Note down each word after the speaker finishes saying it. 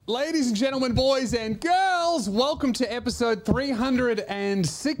Ladies and gentlemen, boys and girls, welcome to episode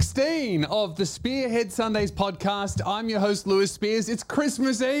 316 of the Spearhead Sundays podcast. I'm your host, Lewis Spears. It's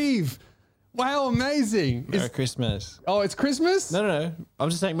Christmas Eve. Wow, amazing. Merry Christmas. Oh, it's Christmas? No. I'm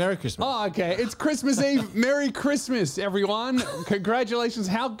just saying Merry Christmas. Oh, okay. It's Christmas Eve. Merry Christmas, everyone. Congratulations.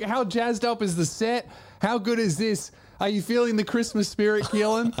 How jazzed up is the set? How good is this? Are you feeling the Christmas spirit,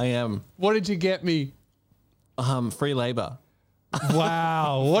 Keelan? I am. What did you get me? Free labor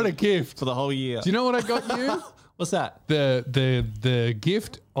Wow, what a gift. for the whole year. Do you know what I got you? What's that? The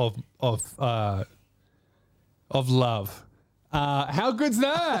gift of love. How good's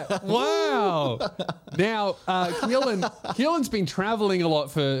that? Wow. Now, Keelan's been traveling a lot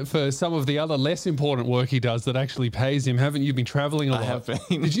for some of the other less important work he does that actually pays him. Haven't you been traveling a lot? I have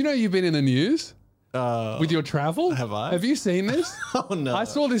been. Did you know you've been in the news? With your travel? Have I? Have you seen this? Oh, no. I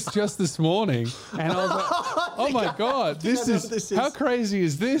saw this just this morning and I was like, oh my God, this is, how crazy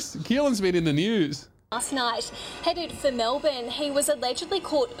is this? Keelan's been in the news. Last night, headed for Melbourne, he was allegedly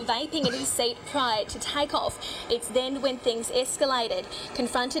caught vaping in his seat prior to takeoff. It's then when things escalated.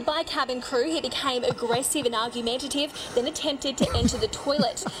 Confronted by cabin crew, he became aggressive and argumentative, then attempted to enter the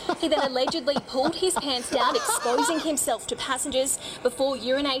toilet. He then allegedly pulled his pants down, exposing himself to passengers before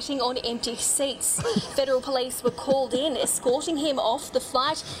urinating on empty seats. Federal police were called in, escorting him off the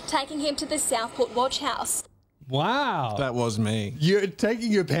flight, taking him to the Southport Watch House. Wow. That was me. You're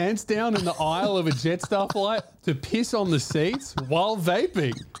taking your pants down in the aisle of a Jetstar flight to piss on the seats while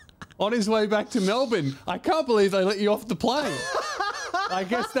vaping on his way back to Melbourne. I can't believe they let you off the plane. I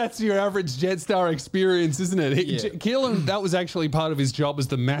guess that's your average Jetstar experience, isn't it? Yeah. Keelan, that was actually part of his job as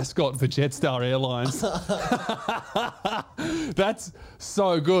the mascot for Jetstar Airlines. That's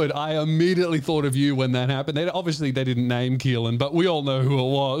so good. I immediately thought of you when that happened. Obviously, they didn't name Keelan, but we all know who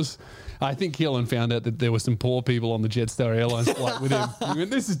it was. I think Keelan found out that there were some poor people on the Jetstar Airlines flight with him. He went,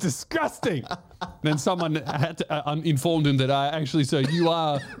 this is disgusting. Then someone had to, informed him that, actually, so you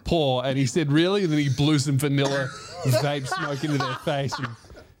are poor. And he said, really? And then he blew some vanilla vape smoke into their face. And,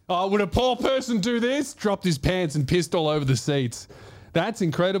 would a poor person do this? Dropped his pants and pissed all over the seats. That's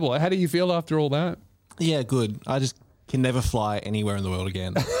incredible. How do you feel after all that? Yeah, good. I just can never fly anywhere in the world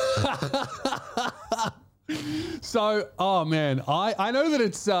again. So, oh man, I know that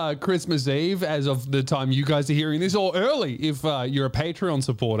it's Christmas Eve as of the time you guys are hearing this, or early if you're a Patreon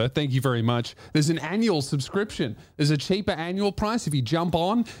supporter. Thank you very much. There's an annual subscription. There's a cheaper annual price. If you jump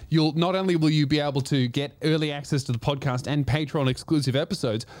on, you'll not only will you be able to get early access to the podcast and Patreon exclusive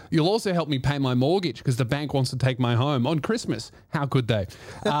episodes, you'll also help me pay my mortgage because the bank wants to take my home on Christmas. How could they?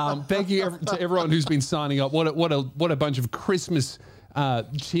 Thank you to everyone who's been signing up. What a bunch of Christmas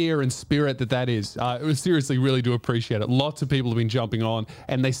cheer and spirit that is. We seriously really do appreciate it. Lots of people have been jumping on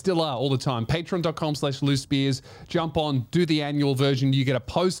and they still are all the time. Patreon.com/loosespears. Jump on, do the annual version. You get a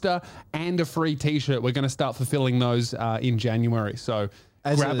poster and a free t-shirt. We're going to start fulfilling those in January. So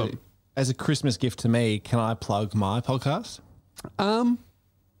grab them. As a Christmas gift to me, can I plug my podcast?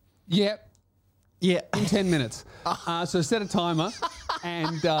 Yeah. Yeah. In 10 minutes. So set a timer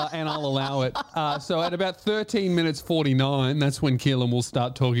and I'll allow it. So at about 13 minutes 49, that's when Keelan will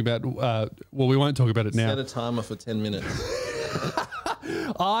start talking about, well, we won't talk about it now. Set a timer for 10 minutes.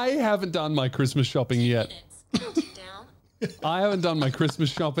 I haven't done my Christmas shopping yet. I haven't done my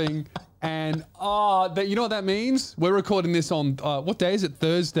Christmas shopping. And you know what that means? We're recording this on, what day is it?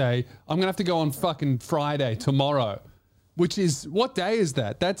 Thursday. I'm going to have to go on fucking Friday, tomorrow. Which is, what day is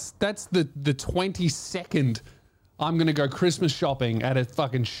that? That's the 22nd. I'm going to go Christmas shopping at a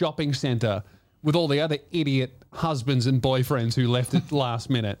fucking shopping center with all the other idiot husbands and boyfriends who left it last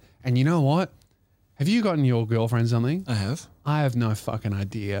minute. And you know what? Have you gotten your girlfriend something? I have. I have no fucking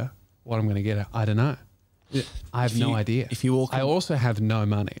idea what I'm going to get her. I don't know. I have no idea. If you walk I also have no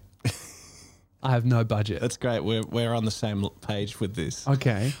money. I have no budget. That's great. We're on the same page with this.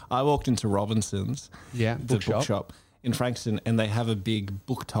 Okay. I walked into Robinson's, Yeah, the bookshop in Frankston, and they have a big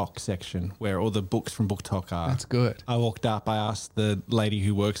book talk section where all the books from book talk are. That's good. I walked up, I asked the lady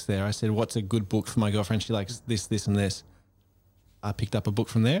who works there, I said, what's a good book for my girlfriend? She likes this, this, and this. I picked up a book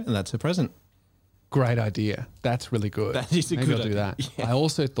from there, and that's her present. Great idea. That's really good. That is a Maybe good I'll do idea. that. Yeah. I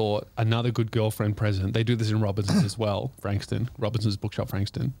also thought another good girlfriend present. They do this in Robinson's as well, Frankston. Robinson's Bookshop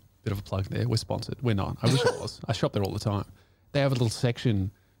Frankston. Bit of a plug there. We're sponsored. We're not. I wish I was. I shop there all the time. They have a little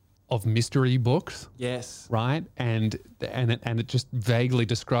section of mystery books. Yes. Right? And it just vaguely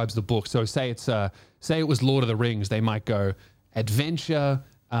describes the book. So say it was Lord of the Rings, they might go adventure,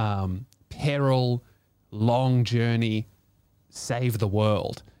 peril, long journey, save the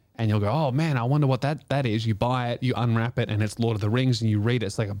world. And you'll go, oh man, I wonder what that is. You buy it, you unwrap it, and it's Lord of the Rings, and you read it.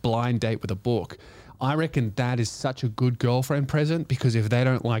 It's like a blind date with a book. I reckon that is such a good girlfriend present because if they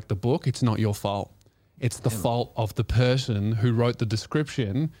don't like the book, it's not your fault. It's the fault of the person who wrote the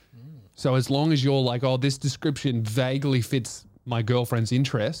description. So as long as you're like, oh, this description vaguely fits my girlfriend's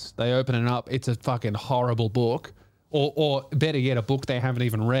interests, they open it up, it's a fucking horrible book. Or better yet, a book they haven't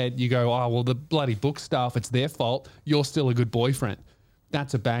even read. You go, oh, well, the bloody book stuff, it's their fault. You're still a good boyfriend.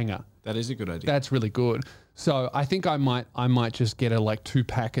 That's a banger. That is a good idea. That's really good. So I think I might just get like 2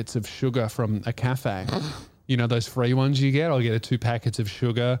 packets of sugar from a cafe. You know, those free ones you get? I'll get 2 packets of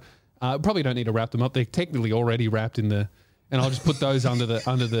sugar. Probably don't need to wrap them up. They're technically already wrapped in the, and I'll just put those under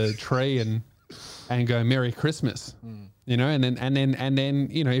the tree and go Merry Christmas. You know, and then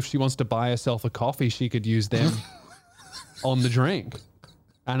you know, if she wants to buy herself a coffee, she could use them on the drink.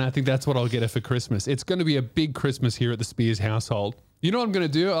 And I think that's what I'll get her for Christmas. It's going to be a big Christmas here at the Spears household. You know what I'm going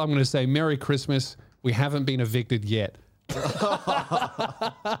to do? I'm going to say Merry Christmas. We haven't been evicted yet.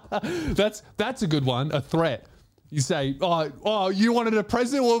 That's a good one. A threat. You say, oh, you wanted a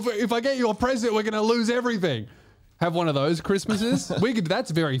present? Well, if I get you a present, we're going to lose everything. Have one of those Christmases.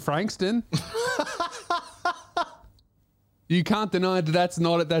 That's very Frankston. You can't deny that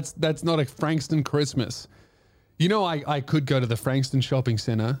that's not a Frankston Christmas. You know, I could go to the Frankston shopping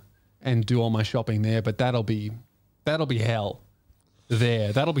center and do all my shopping there, but that'll be hell.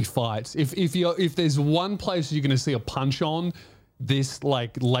 That'll be fights. If there's one place you're going to see a punch on this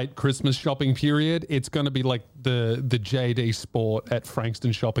like late Christmas shopping period, it's going to be like the JD Sport at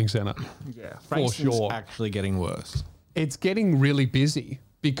Frankston Shopping Center. Yeah, Frankston's for sure. Actually getting worse. It's getting really busy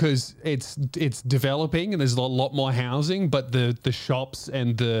because it's developing and there's a lot more housing, but the shops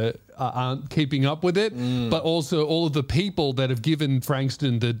and aren't keeping up with it. But also all of the people that have given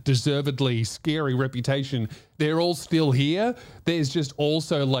Frankston the deservedly scary reputation, they're all still here. There's just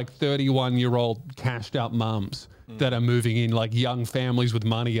also like 31-year-old cashed out mums that are moving in, like young families with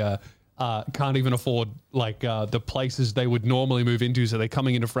money can't even afford like the places they would normally move into, so they're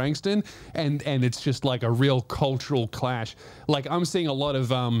coming into Frankston, and it's just like a real cultural clash. Like I'm seeing a lot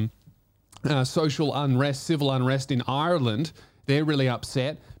of social unrest, civil unrest in Ireland. They're really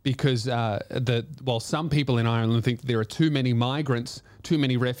upset because some people in Ireland think that there are too many migrants, too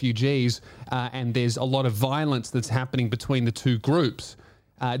many refugees, and there's a lot of violence that's happening between the two groups.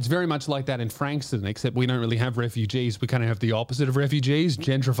 It's very much like that in Frankston, except we don't really have refugees. We kind of have the opposite of refugees,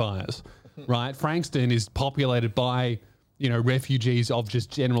 gentrifiers, right? Frankston is populated by, you know, refugees of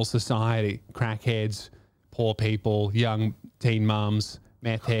just general society, crackheads, poor people, young teen mums,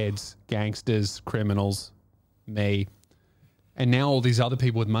 meth heads, gangsters, criminals, me. And now all these other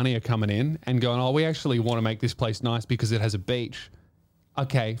people with money are coming in and going, oh, we actually want to make this place nice because it has a beach.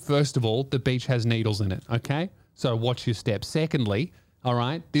 Okay, first of all, the beach has needles in it, okay? So watch your step. Secondly, all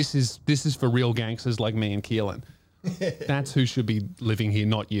right, this is for real gangsters like me and Keelan. That's who should be living here,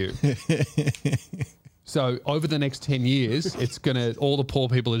 not you. So over the next 10 years, all the poor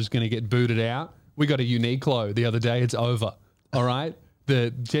people are just going to get booted out. We got a Uniqlo the other day. It's over. All right.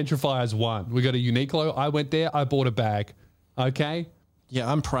 The gentrifiers won. We got a Uniqlo. I went there. I bought a bag. Okay.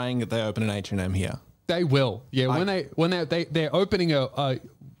 Yeah, I'm praying that they open an H&M here. They will. Yeah, they're opening a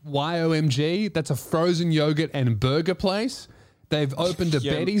YOMG. That's a frozen yogurt and burger place. They've opened a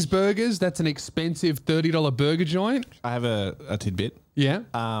Betty's Burgers. That's an expensive $30 burger joint. I have a tidbit. Yeah.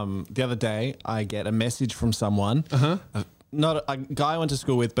 The other day, I get a message from someone. Not a guy I went to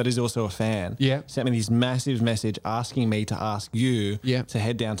school with, but is also a fan. Yeah. Sent me this massive message asking me to ask you to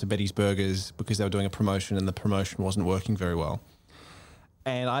head down to Betty's Burgers because they were doing a promotion and the promotion wasn't working very well.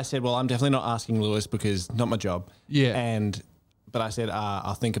 And I said, well, I'm definitely not asking Lewis because not my job. Yeah. But I said,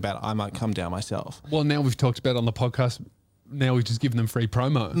 I'll think about it. I might come down myself. Well, now we've talked about it on the podcast. Now we've just given them free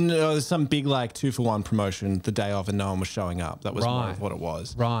promo. No, there's some big like 2-for-1 promotion the day of and no one was showing up. That was more of what it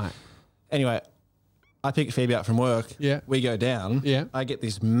was. Right. Anyway, I pick Phoebe up from work. Yeah. We go down. Yeah. I get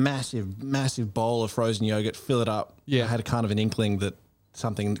this massive, massive bowl of frozen yogurt, fill it up. Yeah. I had a kind of an inkling that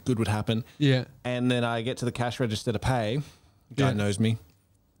something good would happen. Yeah. And then I get to the cash register to pay. The guy knows me.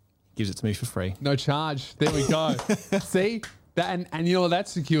 Gives it to me for free. No charge. There we go. See? That and you know what that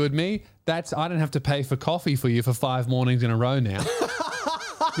secured me? I don't have to pay for coffee for you for 5 mornings in a row now.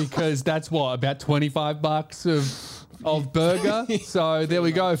 Because that's what, about $25 of burger. So there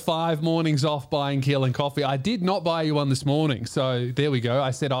we go. 5 mornings off buying Keelan coffee. I did not buy you one this morning. So there we go.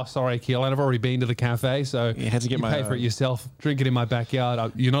 I said, oh, sorry, Keelan. I've already been to the cafe. So you had to get you pay for it yourself. Drink it in my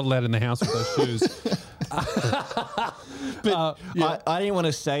backyard. You're not allowed in the house with those shoes. But I didn't want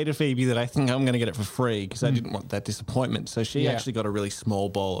to say to Phoebe that I think I'm going to get it for free because I didn't want that disappointment. So she actually got a really small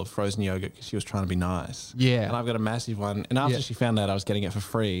bowl of frozen yogurt because she was trying to be nice. Yeah. And I've got a massive one. And after she found out I was getting it for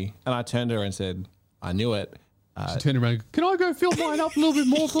free, and I turned to her and said, I knew it. She turned around. Can I go fill mine up a little bit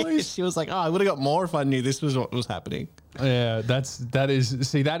more, please? She was like, "Oh, I would have got more if I knew this was what was happening." Yeah, that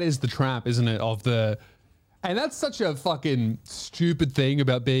is the trap, isn't it? And that's such a fucking stupid thing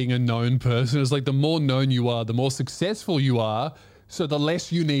about being a known person. It's like the more known you are, the more successful you are. So the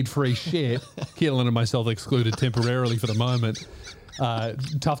less you need free shit. Keelan and myself excluded temporarily for the moment.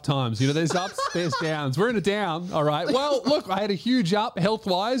 Tough times. There's ups, there's downs. We're in a down, all right. Well, look, I had a huge up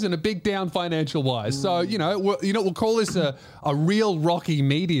health-wise and a big down financial-wise. So, we'll call this a real rocky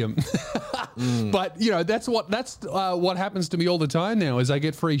medium. But, that's what happens to me all the time now is I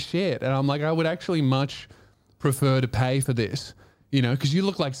get free shit. And I'm like, I would actually much prefer to pay for this, because you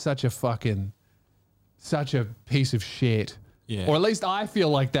look like such a piece of shit. Yeah. Or at least I feel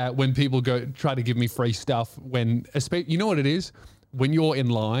like that when people try to give me free stuff you know what it is? When you're in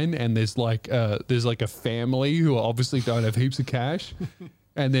line and there's like a family who obviously don't have heaps of cash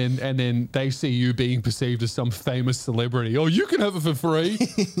and then they see you being perceived as some famous celebrity. Oh, you can have it for free.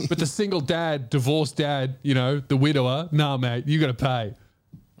 But the single dad, divorced dad, the widower, nah, mate, you got to pay.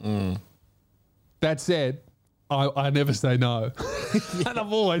 That said, I never say no. And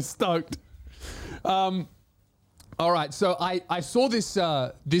I'm always stoked. All right, so I saw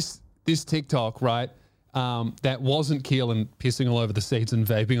this TikTok, right? That wasn't Keelan pissing all over the seats and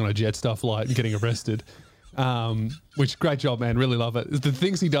vaping on a Jetstar flight and getting arrested. Which, great job, man. Really love it. The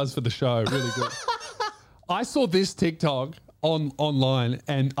things he does for the show, really good. I saw this TikTok online,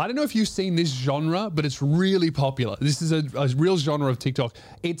 and I don't know if you've seen this genre, but it's really popular. This is a real genre of TikTok.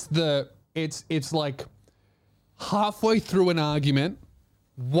 It's like halfway through an argument,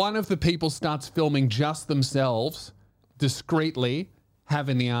 one of the people starts filming just themselves discreetly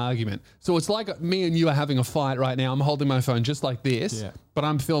having the argument. So it's like me and you are having a fight right now. I'm holding my phone just like this, but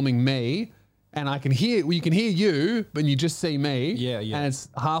I'm filming me, and you can hear you, but you just see me. Yeah. And it's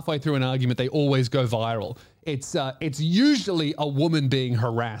halfway through an argument. They always go viral. It's usually a woman being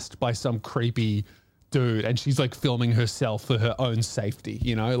harassed by some creepy dude, and she's like filming herself for her own safety,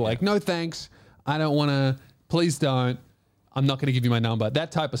 no thanks. I don't want to, please don't. I'm not going to give you my number,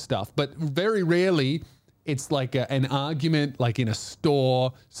 that type of stuff. But very rarely it's like an argument, like in a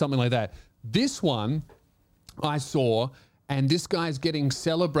store, something like that. This one I saw, and this guy's getting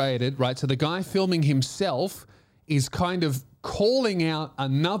celebrated, right? So the guy filming himself is kind of calling out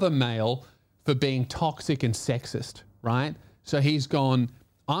another male for being toxic and sexist, right? So he's gone,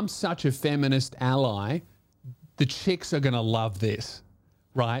 I'm such a feminist ally. The chicks are going to love this,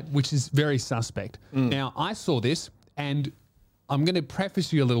 right? Which is very suspect. Now, I saw this, and I'm going to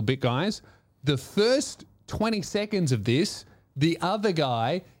preface you a little bit, guys. The first 20 seconds of this, the other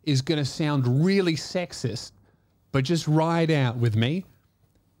guy is going to sound really sexist, but just ride out with me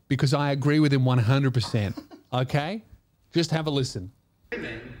because I agree with him 100%. Okay? Just have a listen.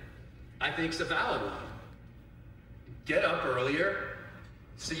 Women, I think it's a valid one. Get up earlier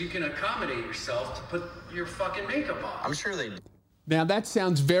so you can accommodate yourself to put your fucking makeup on. I'm sure they do. Now, that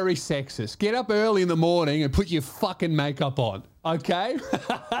sounds very sexist. Get up early in the morning and put your fucking makeup on, okay?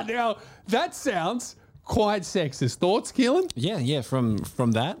 Now, that sounds quite sexist. Thoughts, Keelan? Yeah.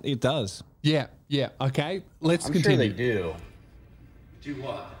 From that, it does. Yeah. Okay, let's continue. I'm sure they do. Do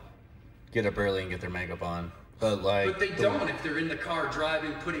what? Get up early and get their makeup on. But they don't if they're in the car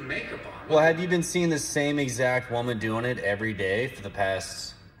driving, putting makeup on. Well, have you been seeing the same exact woman doing it every day for the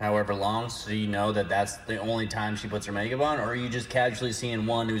past however long, so you know that that's the only time she puts her makeup on? Or are you just casually seeing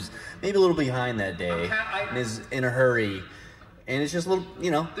one who's maybe a little behind that day and is in a hurry, and it's just a little,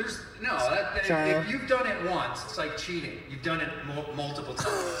 if you've done it once, it's like cheating. You've done it multiple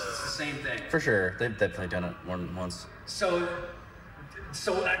times. It's the same thing. For sure. They've definitely done it more than once. So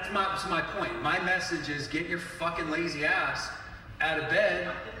that's my point. My message is get your fucking lazy ass out of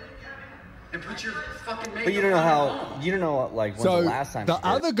bed and put your fucking makeup on. But you don't know when's the last time. The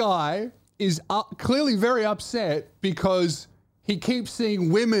other guy is clearly very upset because he keeps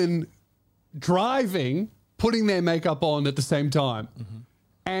seeing women driving, putting their makeup on at the same time. Mm-hmm.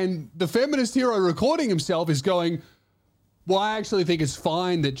 And the feminist hero recording himself is going, well, I actually think it's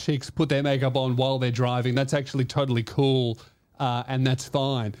fine that chicks put their makeup on while they're driving. That's actually totally cool. And that's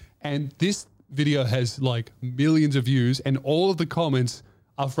fine. And this video has like millions of views, and all of the comments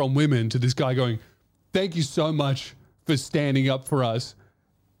are from women to this guy going, thank you so much for standing up for us.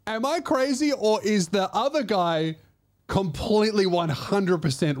 Am I crazy, or is the other guy completely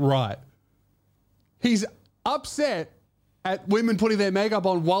 100% right? He's upset at women putting their makeup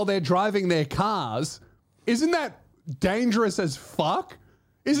on while they're driving their cars. Isn't that dangerous as fuck?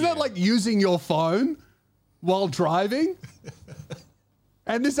 Isn't that like using your phone while driving?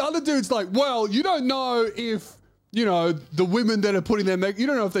 And this other dude's like, well, you don't know if, the women that are putting their makeup, you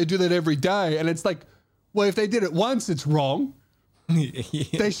don't know if they do that every day. And it's like, Well, if they did it once, it's wrong.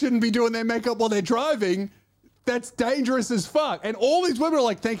 They shouldn't be doing their makeup while they're driving. That's dangerous as fuck. And all these women are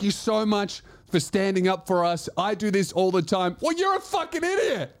like, thank you so much for standing up for us. I do this all the time. Well, you're a fucking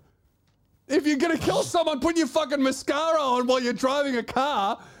idiot. If you're going to kill someone, put your fucking mascara on while you're driving a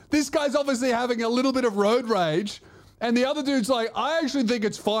car. This guy's obviously having a little bit of road rage. And the other dude's like, I actually think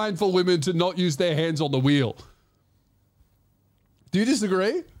it's fine for women to not use their hands on the wheel. Do you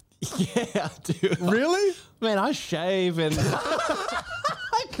disagree? Yeah, I do. Really? Man, I shave and...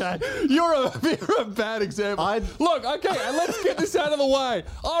 Okay, you're a bad example. Look, okay, and let's get this out of the way.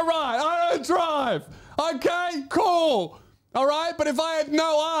 All right, I don't drive. Okay, cool. All right, but if I had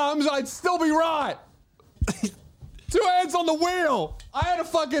no arms, I'd still be right. 2 hands on the wheel. I had a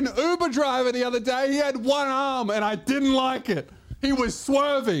fucking Uber driver the other day. He had one arm, and I didn't like it. He was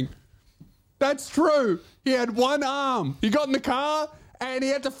swerving. That's true. He had one arm. He got in the car, and he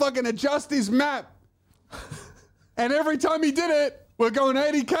had to fucking adjust his map. And every time he did it, we're going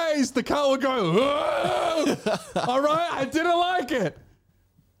 80 Ks, the car would go, all right, I didn't like it.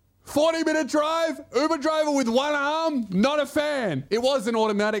 40-minute drive, Uber driver with one arm, not a fan. It was an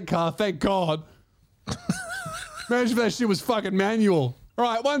automatic car, thank God. Imagine if that shit was fucking manual. All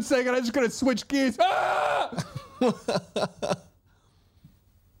right, 1 second, I just got to switch gears.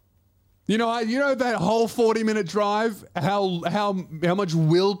 You know that whole 40-minute drive, how much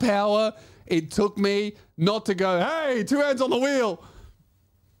willpower it took me not to go, hey, 2 hands on the wheel.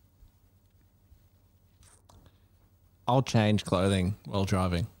 I'll change clothing while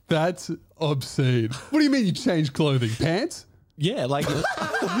driving. That's obscene. What do you mean you change clothing? Pants? Yeah, like... You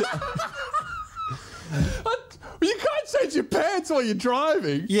can't change your pants while you're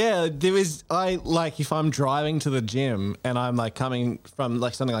driving. Yeah, if I'm driving to the gym and I'm like coming from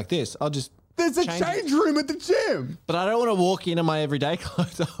like something like this, I'll just... There's a change room at the gym. But I don't want to walk in my everyday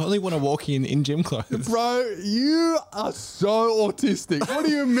clothes. I only want to walk in gym clothes. Bro, you are so autistic. What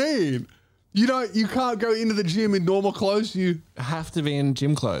do you mean? You can't go into the gym in normal clothes. You have to be in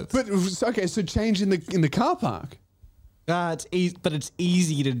gym clothes. But okay, so change in the car park. But it's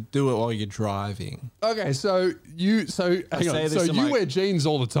easy to do it while you're driving. Okay, so you wear jeans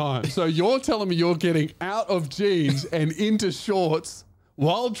all the time. So you're telling me you're getting out of jeans and into shorts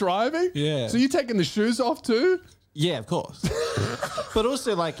while driving? Yeah. So you taking the shoes off too? Yeah, of course. But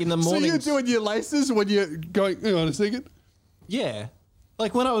also like in the morning. So you're doing your laces when you're going, hang on a second? Yeah.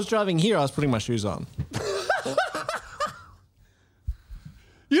 Like when I was driving here, I was putting my shoes on.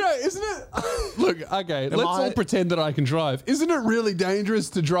 Isn't it? Look, okay, let's all pretend that I can drive. Isn't it really dangerous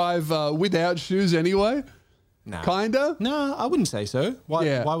to drive without shoes anyway? No. Kinda? No, I wouldn't say so. Why?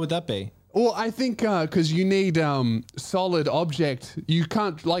 Yeah. Why would that be? Well, I think because you need solid object. You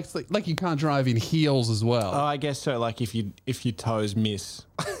can't like you can't drive in heels as well. Oh, I guess so. Like if your toes miss.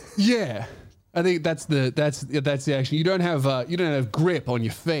 Yeah, I think that's the action. You don't have grip on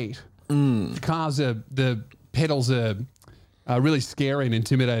your feet. The pedals are really scary and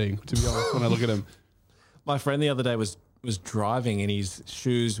intimidating, to be honest. When I look at them, my friend the other day was driving and his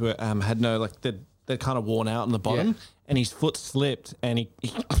shoes were had no like they're kind of worn out on the bottom, and his foot slipped and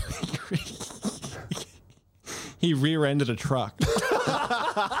he rear-ended a truck.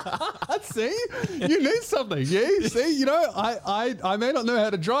 See, you need something. Yeah, see, I may not know how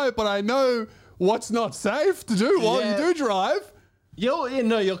to drive, but I know what's not safe to do while you do drive.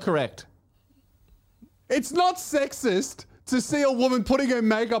 You're correct. It's not sexist to see a woman putting her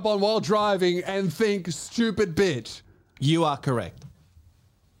makeup on while driving and think, stupid bitch. You are correct.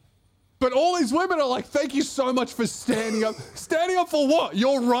 But all these women are like, thank you so much for standing up. Standing up for what?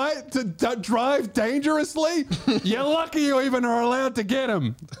 Your right to drive dangerously? You're lucky you even are allowed to get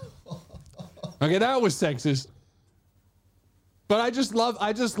them. Okay, that was sexist. But I just love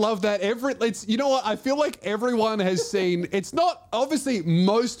that you know what? I feel like everyone has seen, it's not obviously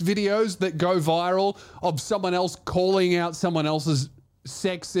most videos that go viral of someone else calling out someone else's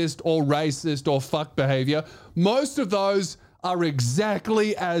sexist or racist or fuck behavior. Most of those are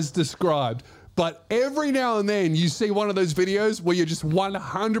exactly as described. But every now and then you see one of those videos where you're just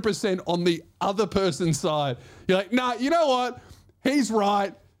 100% on the other person's side. You're like, nah, you know what? He's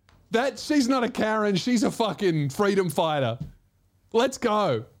right. She's not a Karen. She's a fucking freedom fighter. Let's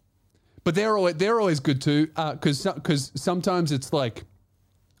go. But they're always good too, because sometimes it's like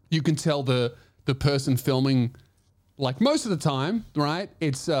you can tell the person filming, like most of the time, right?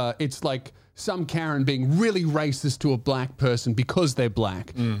 It's like some Karen being really racist to a black person because they're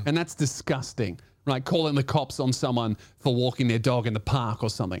black, and that's disgusting. Right? Calling the cops on someone for walking their dog in the park or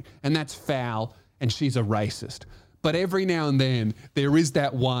something, and that's foul. And she's a racist. But every now and then there is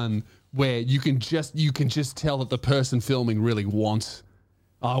that one where you can just tell that the person filming really wants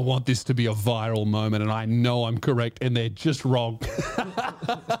I want this to be a viral moment and I know I'm correct and they're just wrong.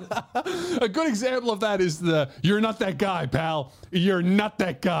 A good example of that is you're not that guy, pal. You're not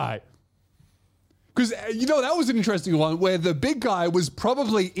that guy. Because, that was an interesting one where the big guy was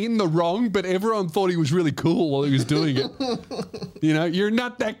probably in the wrong, but everyone thought he was really cool while he was doing it. You're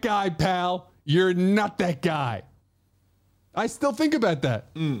not that guy, pal. You're not that guy. I still think about that.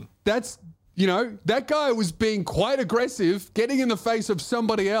 That's... that guy was being quite aggressive, getting in the face of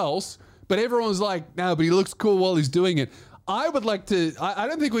somebody else, but everyone's like, no, but he looks cool while he's doing it. I would like to, I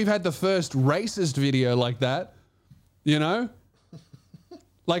don't think we've had the first racist video like that,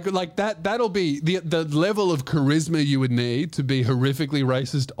 Like that'll be the level of charisma you would need to be horrifically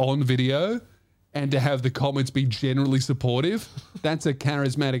racist on video and to have the comments be generally supportive. That's a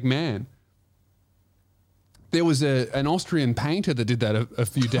charismatic man. There was an Austrian painter that did that a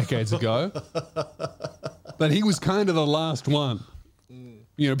few decades ago, but he was kind of the last one.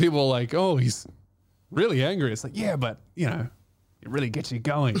 People are like, oh, he's really angry. It's like, yeah, but, it really gets you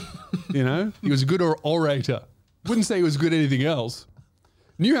going. He was a good orator. Wouldn't say he was good at anything else.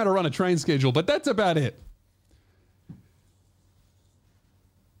 Knew how to run a train schedule, but that's about it.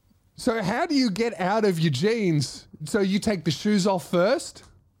 So how do you get out of your jeans? So you take the shoes off first?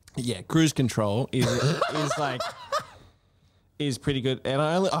 Yeah, cruise control is pretty good, and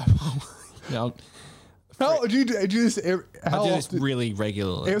I how do you do this? I do this really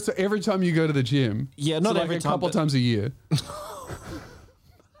regularly. So every time you go to the gym, not so every a time, couple times a year.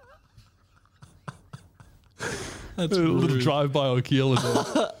 That's a little drive-by or keel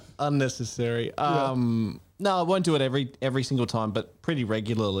unnecessary. No, I won't do it every single time, but pretty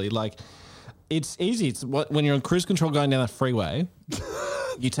regularly. Like, it's easy. It's when you're on cruise control going down the freeway.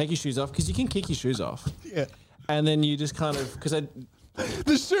 You take your shoes off because you can kick your shoes off. Yeah. And then you just kind of, because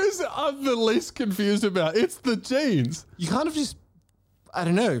the shoes I'm the least confused about. It's the jeans. You kind of just, I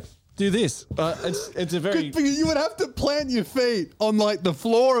don't know, do this. It's a very... You would have to plant your feet on like the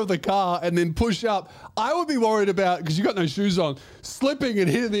floor of the car and then push up. I would be worried about, because you got no shoes on, slipping and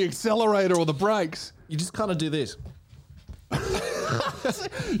hitting the accelerator or the brakes. You just kind of do this.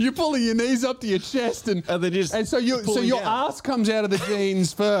 You're pulling your knees up to your chest and then just so your ass comes out of the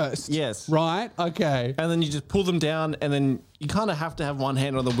jeans first. Yes. Right? Okay. And then you just pull them down, and then you kind of have to have one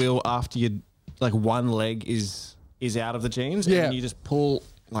hand on the wheel after you one leg is out of the jeans. Yeah. And you just pull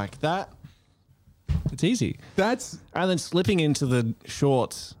like that. It's easy. And then slipping into the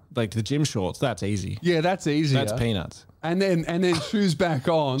shorts, like the gym shorts, that's easy. Yeah, that's easy. That's peanuts. And then shoes back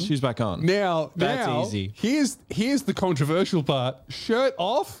on. Shoes back on. That's easy. Here's the controversial part. Shirt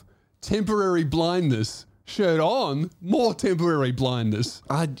off, temporary blindness. Shirt on, more temporary blindness.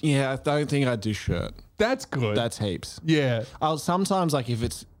 I don't think I'd do shirt. That's good. That's heaps. Yeah. I'll sometimes if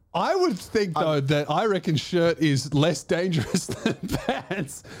it's... I would think that I reckon shirt is less dangerous than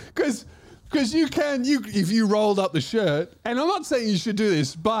pants. Because if you rolled up the shirt, and I'm not saying you should do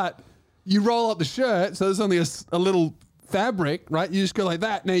this, but you roll up the shirt, so there's only a little fabric, right? You just go like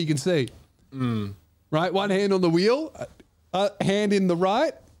that. Now you can see. Right? One hand on the wheel, hand in the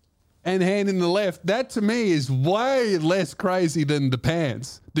right, and hand in the left. That to me is way less crazy than the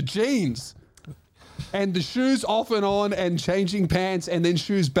pants. The jeans. And the shoes off and on and changing pants and then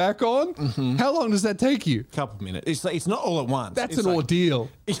shoes back on. Mm-hmm. How long does that take you? Couple minutes. It's not all at once. That's an ordeal.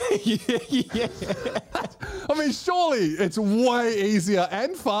 Yeah. I mean, surely it's way easier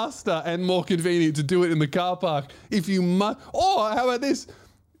and faster and more convenient to do it in the car park if you must. Or how about this?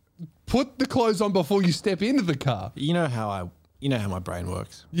 Put the clothes on before you step into the car. You know how my brain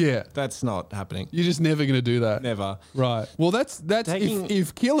works. Yeah. That's not happening. You're just never going to do that. Never. Right. Well, that's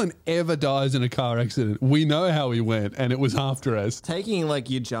if Keelan ever dies in a car accident, we know how he went, and it was half dressed. Taking your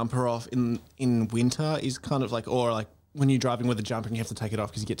jumper off in winter is kind of or when you're driving with a jumper and you have to take it off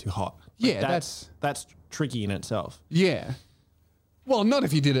because you get too hot. Yeah, that's tricky in itself. Yeah. Well, not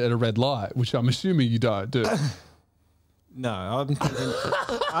if you did it at a red light, which I'm assuming you don't do. No,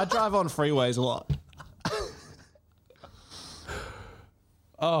 I drive on freeways a lot.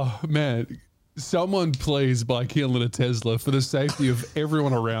 Oh, man. Someone please buy Keelan a Tesla for the safety of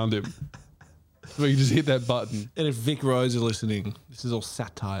everyone around him. So you just hit that button. And if Vic Rose are listening, this is all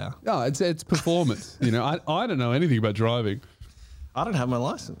satire. No, it's performance. I don't know anything about driving. I don't have my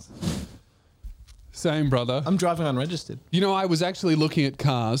license. Same, brother. I'm driving unregistered. I was actually looking at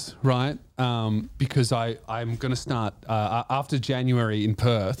cars, right? Because I'm going to start after January in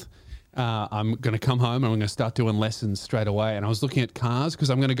Perth. I'm going to come home and I'm going to start doing lessons straight away. And I was looking at cars because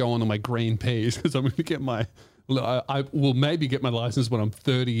I'm going to go on to my green Ps because I'm going to get I will maybe get my license when I'm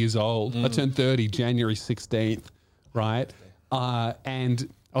 30 years old. I turn 30 January 16th, right?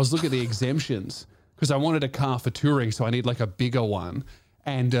 And I was looking at the exemptions because I wanted a car for touring, so I need a bigger one.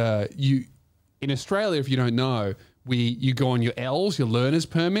 And in Australia, if you don't know, you go on your L's, your learner's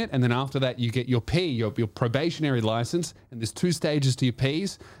permit, and then after that you get your P, your probationary license. And there's 2 stages to your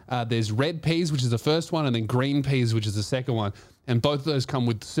Ps. There's red Ps, which is the first one, and then green Ps, which is the second one. And both of those come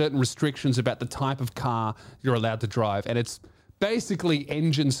with certain restrictions about the type of car you're allowed to drive. And it's basically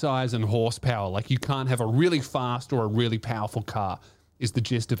engine size and horsepower. Like you can't have a really fast or a really powerful car is the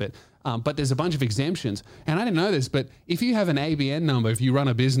gist of it. But there's a bunch of exemptions. And I didn't know this, but if you have an ABN number, if you run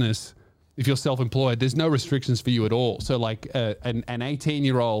a business, if you're self-employed, there's no restrictions for you at all. So like an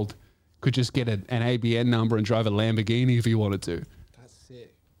 18-year-old could just get an ABN number and drive a Lamborghini if he wanted to. That's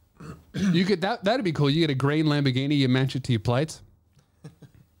sick. You could that'd be cool. You get a green Lamborghini, you match it to your plates.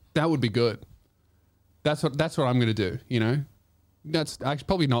 That would be good. That's what I'm going to do, you know? That's actually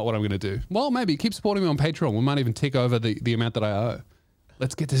probably not what I'm going to do. Well, maybe keep supporting me on Patreon. We might even tick over the amount that I owe.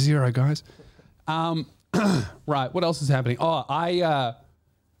 Let's get to 0, guys. Right. What else is happening? Oh,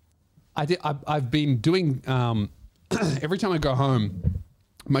 I've been doing, every time I go home,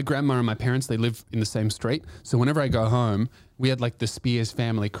 my grandma and my parents, they live in the same street. So whenever I go home, we had like the Spears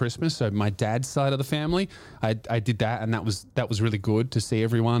family Christmas. So my dad's side of the family, I did that. And that was really good to see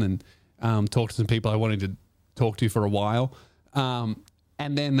everyone and talk to some people I wanted to talk to for a while. And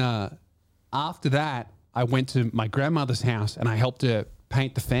then after that, I went to my grandmother's house and I helped her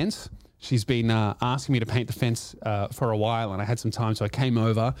paint the fence. She's been asking me to paint the fence for a while, and I had some time. So I came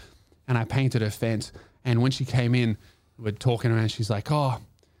over and I painted her fence. And when she came in, we're talking around, she's like, oh,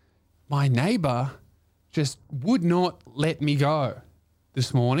 my neighbor just would not let me go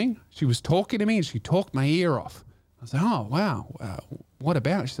this morning. She was talking to me and she talked my ear off. I was like, oh, wow. What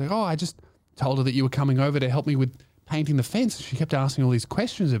about? She's like, oh, I just told her that you were coming over to help me with painting the fence. She kept asking all these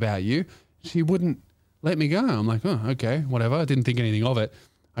questions about you. She wouldn't let me go. I'm like, oh, okay, whatever. I didn't think anything of it.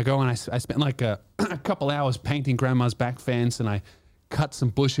 I go and I spent like a couple hours painting grandma's back fence, and I cut some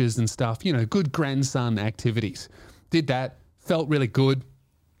bushes and stuff, you know, good grandson activities. Did that, felt really good.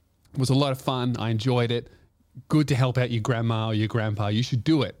 It was a lot of fun. I enjoyed it. Good to help out your grandma or your grandpa. You should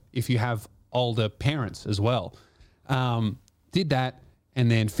do it if you have older parents as well. Did that and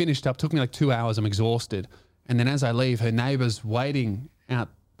then finished up. Took me like 2 hours. I'm exhausted. And then as I leave, her neighbor's waiting out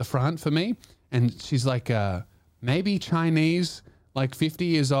the front for me. And she's like, maybe Chinese, like 50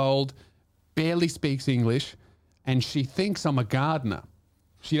 years old, barely speaks English. And she thinks I'm a gardener.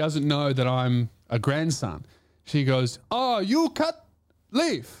 She doesn't know that I'm a grandson. She goes, oh, you cut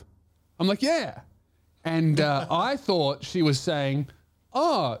leaf? I'm like, yeah. And I thought she was saying,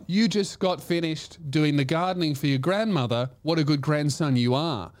 oh, you just got finished doing the gardening for your grandmother. What a good grandson you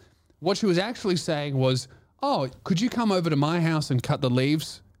are. What she was actually saying was, oh, could you come over to my house and cut the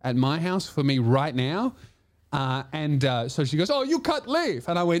leaves at my house for me right now? So she goes, oh, you cut leaf?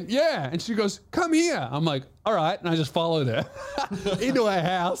 And I went, yeah. And she goes, come here. I'm like, all right. And I just followed her into her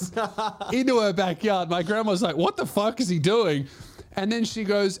house, into her backyard. My grandma's like, what the fuck is he doing? And then she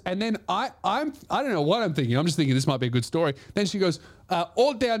goes, and then I don't know what I'm thinking. I'm just thinking this might be a good story. Then she goes,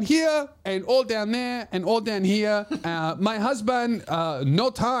 all down here and all down there and all down here. My husband, no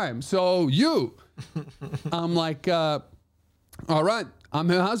time. So you. I'm like, all right, I'm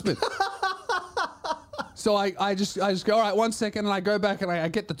her husband. So I just go, all right, 1 second. And I go back and I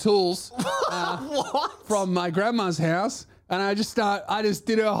get the tools from my grandma's house. And I just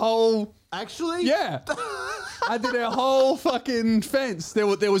did a whole. Actually? Yeah. I did a whole fucking fence. There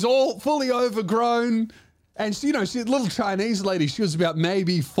was all fully overgrown. And she, she's a little Chinese lady. She was about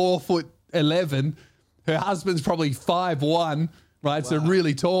maybe 4'11". Her husband's probably 5'1", right? Wow. So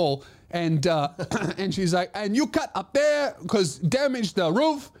really tall. And and she's like, and you cut up there because damaged the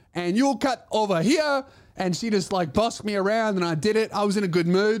roof, and you cut over here. And she just like bossed me around, and I did it. I was in a good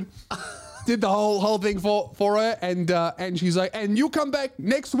mood. Did the whole thing for her, and she's like, and you come back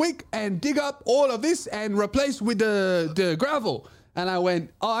next week and dig up all of this and replace with the gravel. And I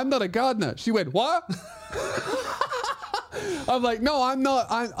went, oh, I'm not a gardener. She went, what? I'm like, no, I'm not.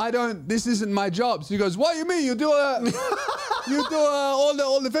 I don't. This isn't my job. She goes, what do you mean? You do all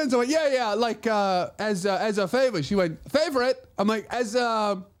the fence? I went, yeah, like as a favor. She went, favorite? I'm like, as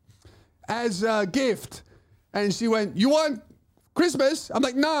a gift. And she went, you want Christmas? I'm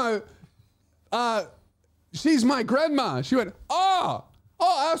like, no. She's my grandma. She went, oh,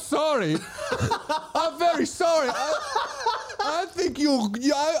 I'm sorry. I'm very sorry. I think you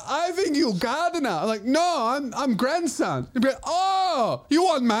gardener. I'm like, no, I'm grandson. She'd be like, oh, you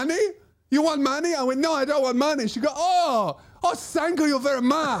want money? You want money? I went, no, I don't want money. She go, oh, thank you very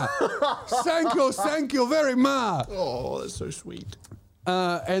much. Thank you very much. Oh, that's so sweet.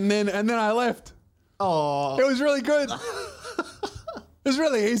 And then I left. Oh, it was really good. It was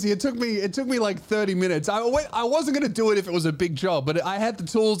really easy. It took me like 30 minutes. I wasn't going to do it if it was a big job, but I had the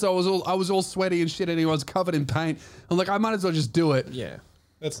tools. I was all sweaty and shit and I was covered in paint. I'm like, I might as well just do it. Yeah.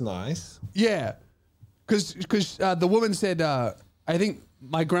 That's nice. Yeah. Because the woman said, I think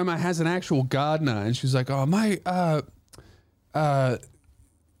my grandma has an actual gardener, and she was like, oh, my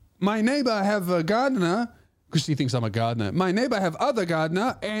neighbor have a gardener, because she thinks I'm a gardener. My neighbor have other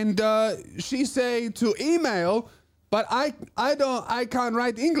gardener, and she say to email, but I can't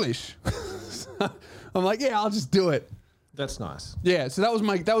write English. I'm like, yeah, I'll just do it. That's nice. Yeah, so that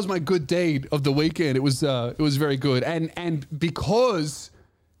was my good deed of the weekend. It was very good, and because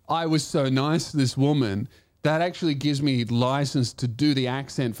I was so nice to this woman, that actually gives me license to do the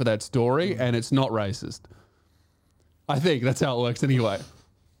accent for that story, and it's not racist. I think that's how it works anyway.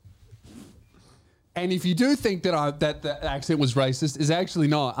 And if you do think that that the accent was racist, is actually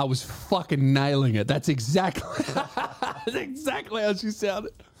not. I was fucking nailing it. That's exactly that's exactly how she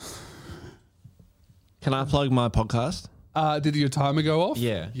sounded. Can I plug my podcast? Did your timer go off?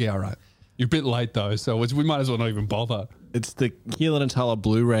 Yeah. Yeah, all right. You're a bit late though, so we might as well not even bother. It's the Keelan and Tyler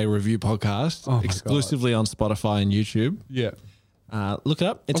Blu-ray review podcast, exclusively on Spotify and YouTube. Yeah. Look it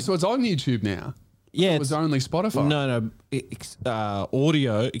up. So it's on YouTube now? Yeah. It was only Spotify? No.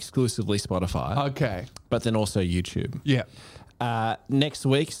 Audio exclusively Spotify. Okay. But then also YouTube. Yeah. Next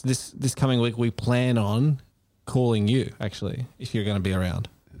week, this coming week, we plan on calling you, actually, if you're going to be around.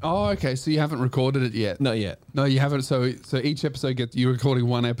 Oh, okay. So you haven't recorded it yet? Not yet. No, you haven't. So each episode you're recording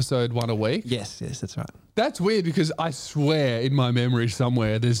one episode, one a week? Yes, that's right. That's weird because I swear in my memory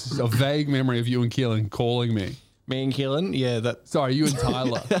somewhere there's a vague memory of you and Keelan calling me. Me and Keelan? Yeah. Sorry, you and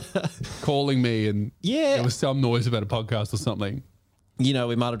Tyler calling me, and there was some noise about a podcast or something. You know,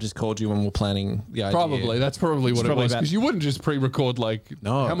 we might have just called you when we're planning the idea. Probably. That's probably what it was. Because you wouldn't just pre-record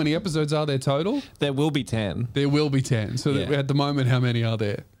No. How many episodes are there total? There will be 10. There will be 10. So at the moment, how many are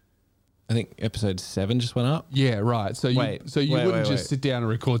there? I think episode 7 just went up. Yeah, right. So you wouldn't just sit down and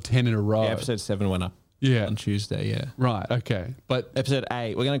record 10 in a row. Yeah, episode 7 went up. Yeah. On Tuesday, yeah. Right, okay. But episode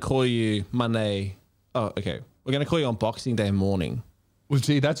 8, we're going to call you Monday. Oh, okay. We're going to call you on Boxing Day morning. Well,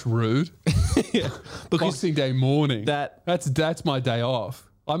 gee, that's rude. Yeah. Boxing Day morning. That's my day off.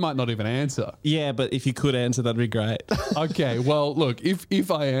 I might not even answer. Yeah, but if you could answer, that'd be great. Okay, well, look,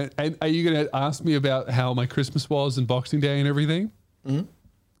 if I are you going to ask me about how my Christmas was and Boxing Day and everything? Mm-hmm.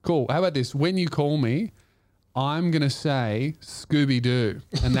 Cool. How about this? When you call me, I'm going to say Scooby-Doo.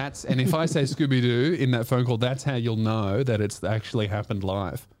 And if I say Scooby-Doo in that phone call, that's how you'll know that it's actually happened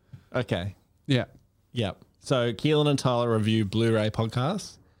live. Okay. Yeah. Yep. So Keelan and Tyler review Blu-ray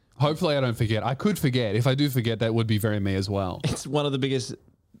podcasts. Hopefully I don't forget. I could forget. If I do forget, that would be very me as well. It's one of the biggest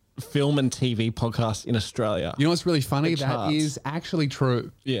film and TV podcasts in Australia. You know what's really funny? That is actually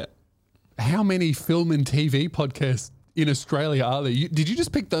true. Yeah. How many film and TV podcasts in Australia are there? Did you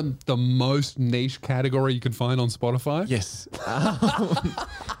just pick the most niche category you can find on Spotify? Yes.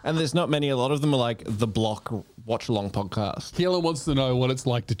 And there's not many. A lot of them are like the Block Watch Along podcast. Keelan wants to know what it's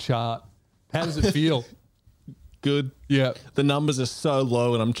like to chart. How does it feel? Good. Yeah. The numbers are so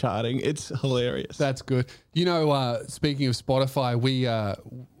low when I'm charting. It's hilarious. That's good. You know, speaking of Spotify, we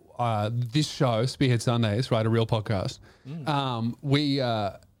this show, Spearhead Sundays, right, a real podcast, we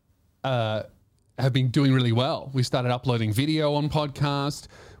have been doing really well. We started uploading video on podcast.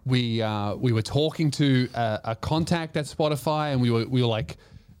 We were talking to a contact at Spotify, and we were like,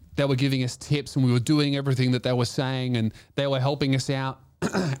 they were giving us tips, and we were doing everything that they were saying, and they were helping us out.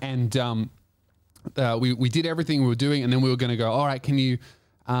 And we did everything we were doing, and then we were going to go, all right, can you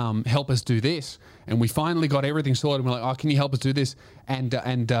help us do this? And we finally got everything sorted. We're like, oh, can you help us do this? And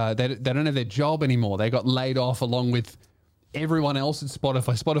they don't have their job anymore. They got laid off along with everyone else at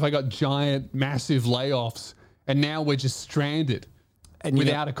Spotify. Spotify got giant, massive layoffs, and now we're just stranded and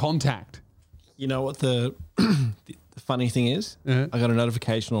without a contact. You know what the funny thing is? I got a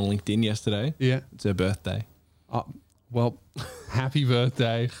notification on LinkedIn yesterday. Yeah. It's her birthday. Well, happy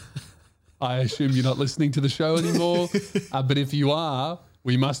birthday. I assume you're not listening to the show anymore. But if you are,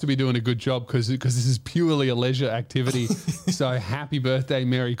 we must be doing a good job because this is purely a leisure activity. So happy birthday,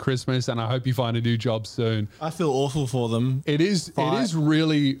 Merry Christmas, and I hope you find a new job soon. I feel awful for them. It is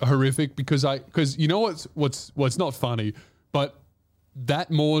really horrific because you know what's not funny, but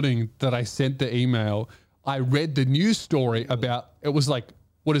that morning that I sent the email, I read the news story about, it was like,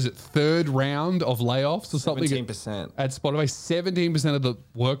 what is it, third round of layoffs or something? 17%. At Spotify, 17% of the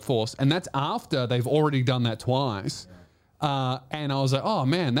workforce. And that's after they've already done that twice. And I was like, oh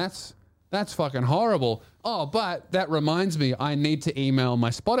man, that's fucking horrible. Oh, but that reminds me, I need to email my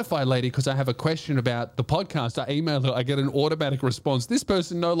Spotify lady because I have a question about the podcast. I email her, I get an automatic response. This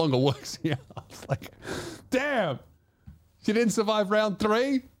person no longer works here. I was like, damn. She didn't survive round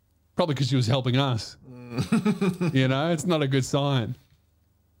 3? Probably because she was helping us. You know, it's not a good sign.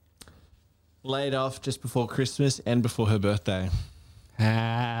 Laid off just before Christmas and before her birthday.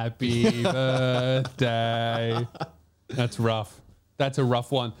 Happy birthday. That's rough. That's a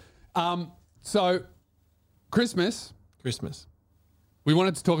rough one. So, Christmas. We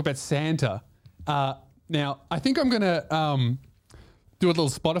wanted to talk about Santa. Now, I think I'm going to do a little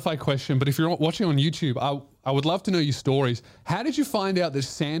Spotify question, but if you're watching on YouTube, I would love to know your stories. How did you find out that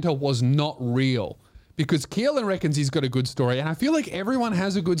Santa was not real? Because Keelan reckons he's got a good story, and I feel like everyone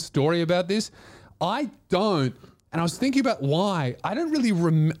has a good story about this. I don't, and I was thinking about why. I don't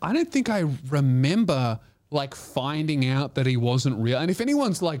really I don't think I remember like finding out that he wasn't real. And if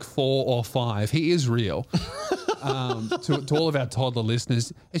anyone's like 4 or 5, he is real. To all of our toddler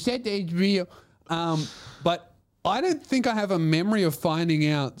listeners, I said he's real. But I don't think I have a memory of finding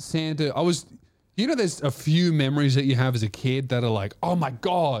out Santa. There's a few memories that you have as a kid that are like, oh my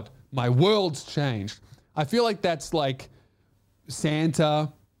God, my world's changed. I feel like that's like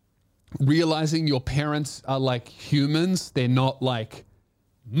Santa realizing your parents are like humans. They're not like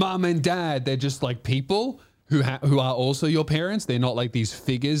mom and dad. They're just like people who are also your parents. They're not like these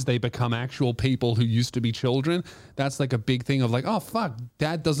figures. They become actual people who used to be children. That's like a big thing of like, oh, fuck,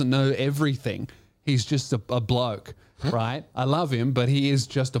 dad doesn't know everything. He's just a bloke, right? I love him, but he is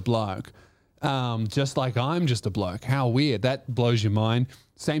just a bloke. Just like I'm just a bloke. How weird. That blows your mind.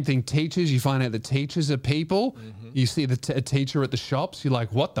 Same thing, teachers. You find out that teachers are people. Mm-hmm. You see a teacher at the shops. You're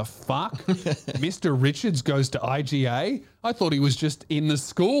like, what the fuck? Mr. Richards goes to IGA? I thought he was just in the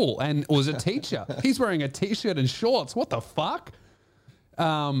school and was a teacher. He's wearing a T-shirt and shorts. What the fuck?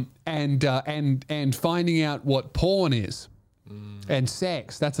 And finding out what porn is. And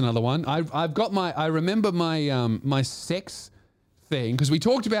sex. That's another one. I remember my sex thing, because we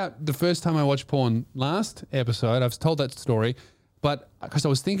talked about the first time I watched porn last episode. I've told that story, but because I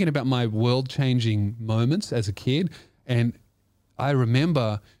was thinking about my world-changing moments as a kid, and I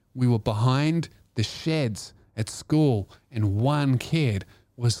remember we were behind the sheds at school, and one kid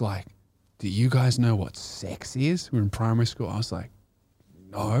was like, do you guys know what sex is? We were in primary school. I was like,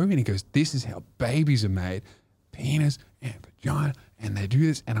 no. And he goes, this is how babies are made. Penis and vagina, and they do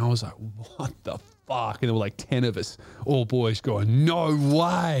this. And I was like, what the fuck? And there were like 10 of us, all boys, going, no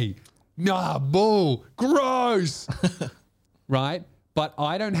way. Nah, bull. Gross. Right? But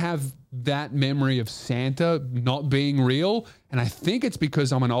I don't have that memory of Santa not being real. And I think it's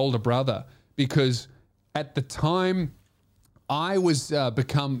because I'm an older brother. Because at the time I was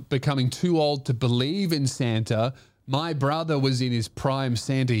becoming too old to believe in Santa, my brother was in his prime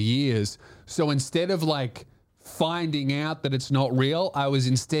Santa years. So instead of like finding out that it's not real, I was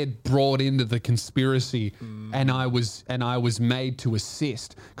instead brought into the conspiracy, and I was made to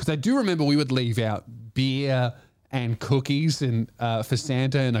assist, because I do remember we would leave out beer and cookies and for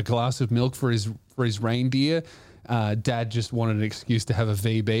Santa and a glass of milk for his reindeer. Dad just wanted an excuse to have a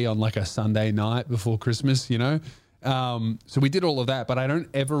VB on like a Sunday night before Christmas, you know. So we did all of that, but I don't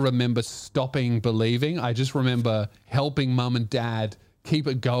ever remember stopping believing. I just remember helping mum and dad keep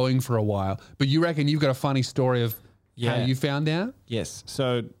it going for a while. But you reckon you've got a funny story of how you found out? Yes.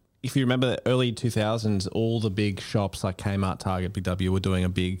 So if you remember the early 2000s, all the big shops like Kmart, Target, Big W were doing a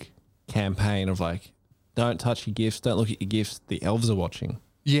big campaign of like, don't touch your gifts, don't look at your gifts, the elves are watching.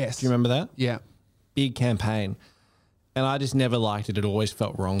 Yes. Do you remember that? Yeah. Big campaign. And I just never liked it. It always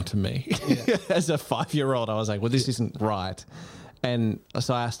felt wrong to me. Yeah. As a 5-year-old, I was like, well, this isn't right. And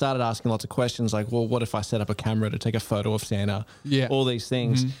so I started asking lots of questions like, well, what if I set up a camera to take a photo of Santa? Yeah. All these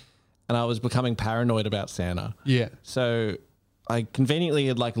things. Mm-hmm. And I was becoming paranoid about Santa. Yeah. So I conveniently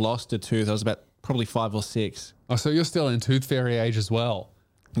had like lost a tooth. I was about probably 5 or 6. Oh, so you're still in tooth fairy age as well.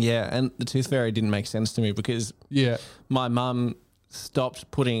 Yeah. And the tooth fairy didn't make sense to me because my mum stopped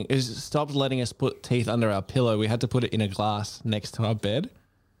letting us put teeth under our pillow. We had to put it in a glass next to our bed.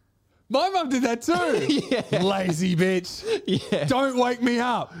 My mum did that too. Yeah. Lazy bitch. Yeah. Don't wake me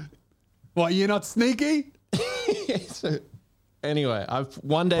up. What, you're not sneaky? So, anyway,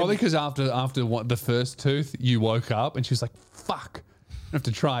 one day... Probably because after the first tooth, you woke up and she was like, fuck, I have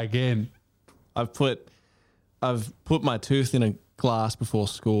to try again. I've put my tooth in a glass before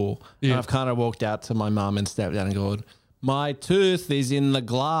school. Yeah. And I've kind of walked out to my mum and stepped down and gone, my tooth is in the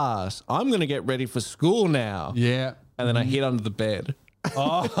glass. I'm going to get ready for school now. Yeah. And then I hid under the bed.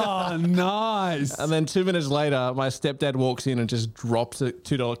 Oh, nice. And then 2 minutes later, my stepdad walks in and just drops a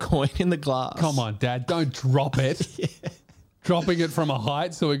 $2 coin in the glass. Come on, Dad, don't drop it. Yeah. Dropping it from a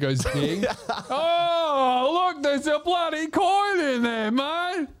height so it goes ding. Oh, look, there's a bloody coin in there,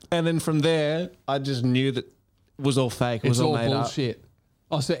 mate. And then from there, I just knew that it was all fake. It was all made bullshit. up.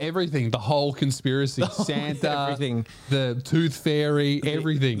 Oh, so everything, the whole conspiracy, Santa, everything. The Tooth Fairy,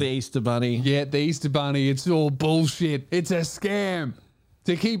 everything. The Easter Bunny. Yeah, the Easter Bunny, it's all bullshit. It's a scam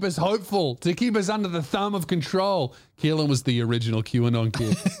to keep us hopeful, to keep us under the thumb of control. Keelan was the original QAnon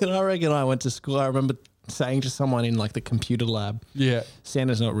kid. And I reckon I went to school, I remember saying to someone in like the computer lab, Yeah.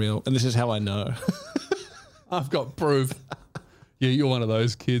 Santa's not real. And this is how I know. I've got proof. Yeah, you're one of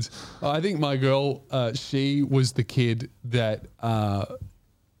those kids. I think my girl, she was the kid that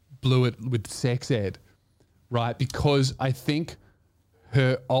blew it with sex ed, right? Because I think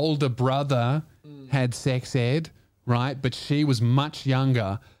her older brother had sex ed, right? But she was much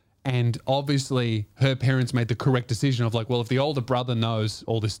younger. And obviously her parents made the correct decision of like, well, if the older brother knows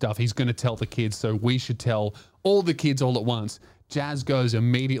all this stuff, he's going to tell the kids. So we should tell all the kids all at once. Jazz goes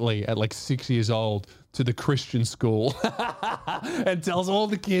immediately at like 6 years old to the Christian school and tells all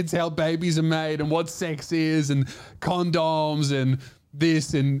the kids how babies are made and what sex is and condoms and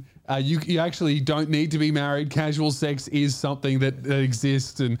this. And you actually don't need to be married. Casual sex is something that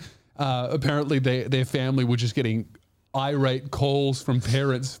exists. And apparently their family were just getting irate calls from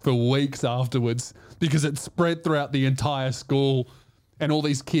parents for weeks afterwards because it spread throughout the entire school. And all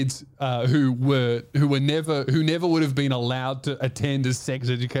these kids who never would have been allowed to attend a sex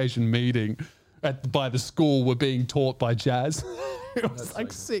education meeting by the school were being taught by Jazz. It was That's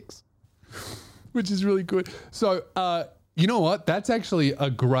like 6, which is really good. So you know what? That's actually a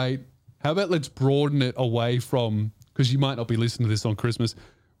great. How about let's broaden it away from, because you might not be listening to this on Christmas.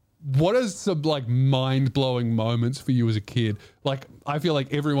 What are some like mind-blowing moments for you as a kid? Like I feel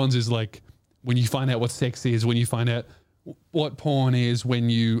like everyone's is like when you find out what sex is, when you find out what porn is, when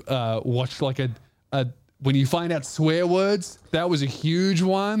you watch like when you find out swear words. That was a huge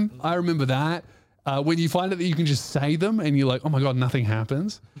one. I remember that. When you find out that you can just say them and you're like, oh my God, nothing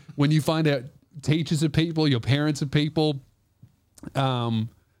happens. When you find out teachers are people, your parents are people.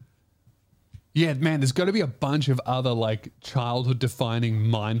 Yeah, man, there's got to be a bunch of other like childhood defining,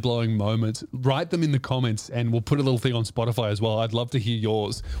 mind blowing moments. Write them in the comments and we'll put a little thing on Spotify as well. I'd love to hear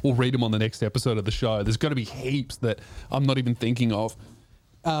yours. We'll read them on the next episode of the show. There's got to be heaps that I'm not even thinking of.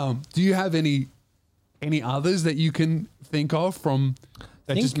 Do you have any others that you can think of from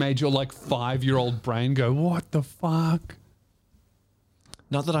that just made your like 5-year-old brain go, what the fuck?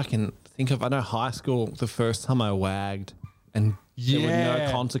 Not that I can think of. I know high school, the first time I wagged and there were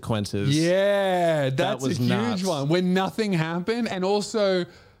no consequences. Yeah, that's was a huge nuts. one. When nothing happened. And also,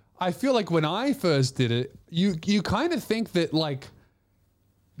 I feel like when I first did it, you kind of think that like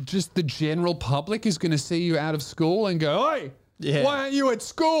just the general public is going to see you out of school and go, hey, why aren't you at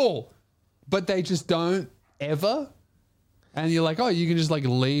school? But they just don't ever. And you're like, oh, you can just like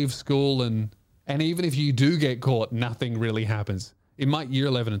leave school and even if you do get caught, nothing really happens. In my year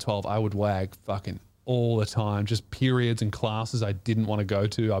 11 and 12, I would wag fucking all the time, just periods and classes I didn't want to go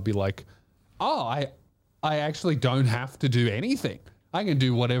to. I'd be like, oh, I actually don't have to do anything. I can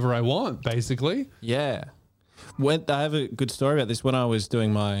do whatever I want, basically. Yeah. I have a good story about this. When I was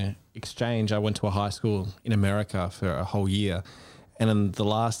doing my exchange, I went to a high school in America for a whole year. And in the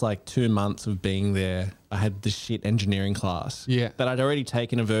last like 2 months of being there, I had this shit engineering class. Yeah. But I'd already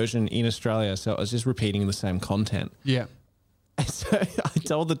taken a version in Australia, so I was just repeating the same content. Yeah. And so I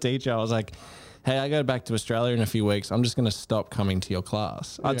told the teacher, I was like, hey, I go back to Australia in a few weeks. I'm just going to stop coming to your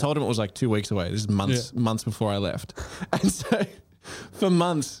class. I told him it was like 2 weeks away. This is months before I left. And so for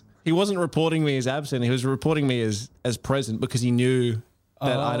months, he wasn't reporting me as absent. He was reporting me as present because he knew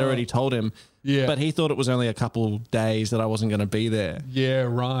that I'd already told him. Yeah. But he thought it was only a couple days that I wasn't going to be there. Yeah,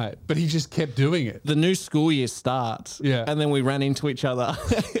 right. But he just kept doing it. The new school year starts. Yeah. And then we ran into each other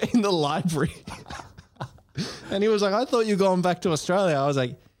in the library. And he was like, I thought you were going back to Australia. I was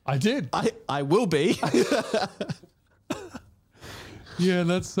like, I did. I will be. Yeah,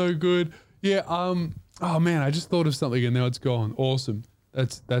 that's so good. Yeah. Oh man, I just thought of something and now it's gone. Awesome.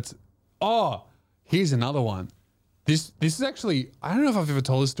 That's. Oh, here's another one. This is actually, I don't know if I've ever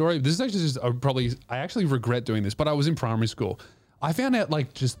told this story. This is actually just I actually regret doing this, but I was in primary school. I found out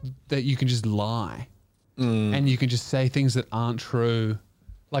like just that you can just lie and you can just say things that aren't true.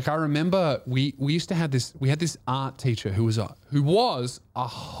 Like I remember we used to have we had this art teacher who was a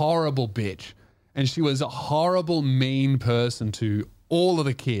horrible bitch, and she was a horrible, mean person to all of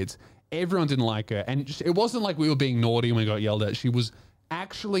the kids. Everyone didn't like her, and it wasn't like we were being naughty and we got yelled at. She was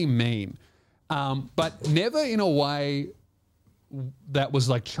actually mean. But never in a way that was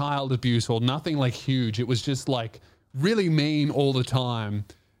like child abuse or nothing like huge. It was just like really mean all the time,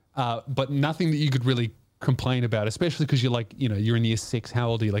 but nothing that you could really complain about, especially because you're like, you're in year 6. How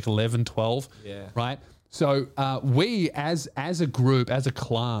old are you? Like 11, 12? Yeah. Right? So we as a group, as a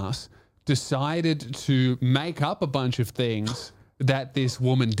class, decided to make up a bunch of things that this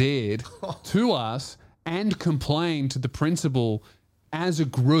woman did to us and complained to the principal as a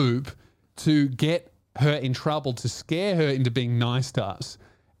group to get her in trouble, to scare her into being nice to us.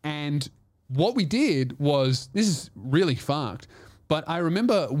 And what we did was, this is really fucked, but I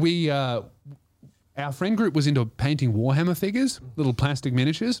remember our friend group was into painting Warhammer figures, little plastic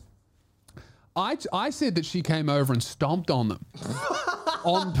miniatures. I said that she came over and stomped on them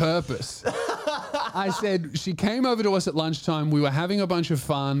on purpose. I said she came over to us at lunchtime. We were having a bunch of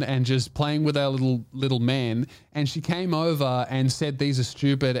fun and just playing with our little men. And she came over and said, these are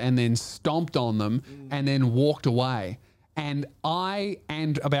stupid, and then stomped on them and then walked away. And I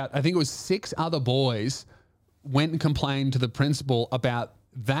think it was 6 other boys went and complained to the principal about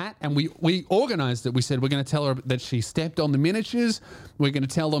that, and we organized it. We said we're going to tell her that she stepped on the miniatures. We're going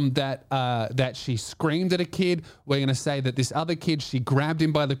to tell them that she screamed at a kid. We're going to say that this other kid, she grabbed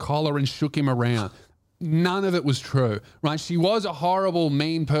him by the collar and shook him around. None of it was true, right? She was a horrible,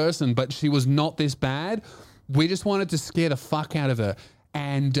 mean person, but she was not this bad. We just wanted to scare the fuck out of her,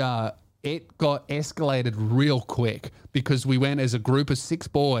 and it got escalated real quick because we went as a group of 6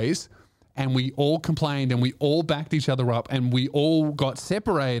 boys. And we all complained and we all backed each other up and we all got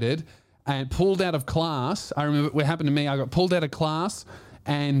separated and pulled out of class. I remember what happened to me. I got pulled out of class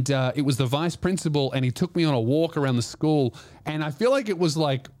and it was the vice principal and he took me on a walk around the school. And I feel like it was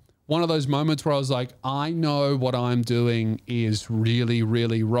like one of those moments where I was like, I know what I'm doing is really,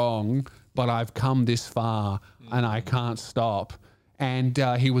 really wrong, but I've come this far and I can't stop. And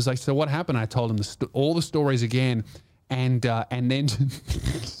he was like, so what happened? I told him all the stories again. And then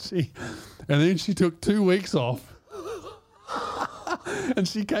she took 2 weeks off, and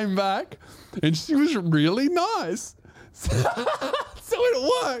she came back, and she was really nice. So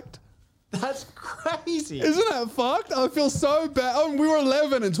it worked. That's crazy. Isn't that fucked? I feel so bad. Oh, we were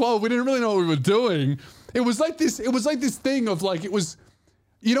 11 and 12. We didn't really know what we were doing. It was like this thing of like it was.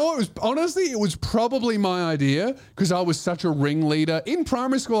 You know, it was probably my idea because I was such a ringleader. In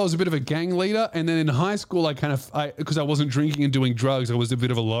primary school, I was a bit of a gang leader. And then in high school, because I wasn't drinking and doing drugs, I was a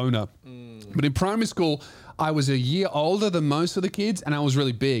bit of a loner. But in primary school, I was a year older than most of the kids and I was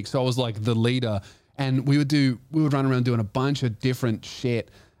really big. So I was like the leader. And we would run around doing a bunch of different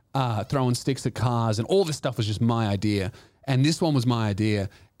shit, throwing sticks at cars, and all this stuff was just my idea. And this one was my idea.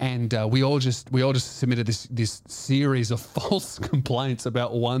 And we all just submitted this series of false complaints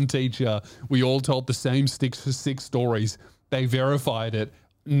about one teacher. We all told the same 6 stories. They verified it.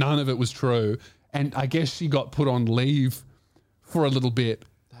 None of it was true. And I guess she got put on leave for a little bit.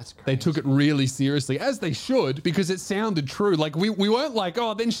 That's crazy. They took it really seriously, as they should, because it sounded true. Like we weren't like,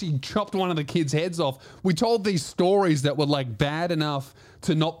 oh, then she chopped one of the kids' heads off. We told these stories that were like bad enough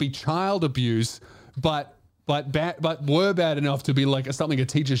to not be child abuse, but were bad enough to be like something a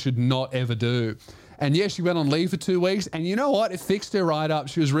teacher should not ever do. And yeah, she went on leave for 2 weeks, and you know what? It fixed her right up.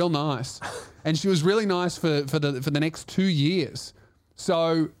 She was real nice, and she was really nice for the next 2 years.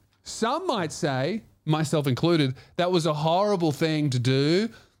 So some might say, myself included, that was a horrible thing to do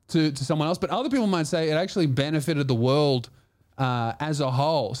to someone else, but other people might say it actually benefited the world as a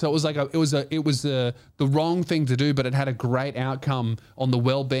whole. So it was like it was the wrong thing to do, but it had a great outcome on the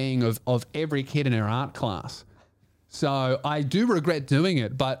well-being of every kid in our art class. So I do regret doing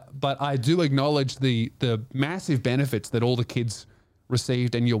it, but I do acknowledge the massive benefits that all the kids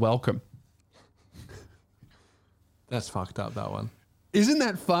received, and you're welcome. That's fucked up, that one. Isn't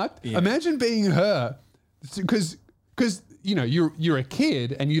that fucked? Yeah. Imagine being her, because you know you're a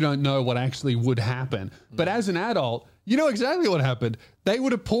kid and you don't know what actually would happen. But as an adult, you know exactly what happened. They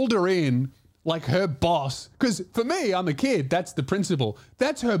would have pulled her in like her boss. Because for me, I'm a kid. That's the principal.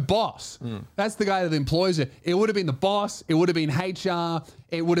 That's her boss. That's the guy that employs her. It would have been the boss. It would have been HR.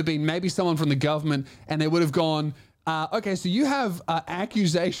 It would have been maybe someone from the government. And they would have gone, okay, so you have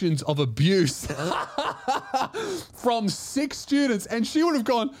accusations of abuse from 6 students. And she would have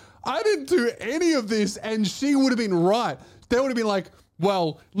gone, I didn't do any of this. And she would have been right. They would have been like,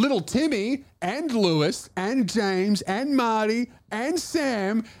 well, little Timmy and Lewis and James and Marty and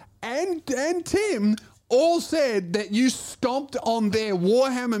Sam and Tim all said that you stomped on their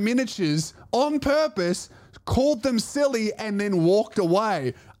Warhammer miniatures on purpose, called them silly, and then walked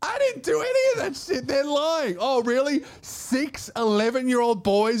away. I didn't do any of that shit. They're lying. Oh, really? 6 11-year-old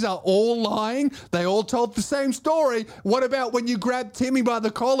boys are all lying? They all told the same story. What about when you grabbed Timmy by the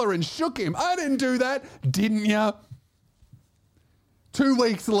collar and shook him? I didn't do that. Didn't ya? 2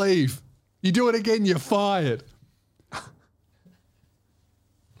 weeks leave. You do it again, you're fired.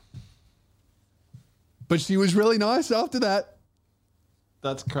 But she was really nice after that.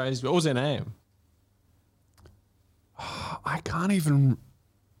 That's crazy. What was her name? I can't even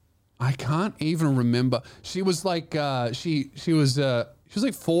I can't even remember. She was like she was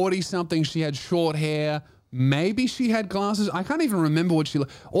like 40 something. She had short hair. Maybe she had glasses. I can't even remember what she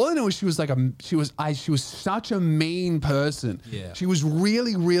looked. All I know is she was like she was such a mean person. Yeah. She was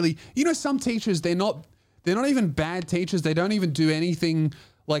really, really, some teachers, they're not even bad teachers. They don't even do anything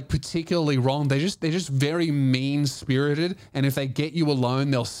like particularly wrong. They're just very mean spirited. And if they get you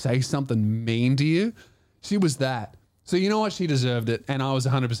alone, they'll say something mean to you. She was that. So you know what? She deserved it. And I was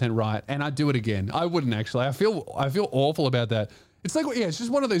 100% right. And I'd do it again. I wouldn't actually. I feel awful about that. It's like, it's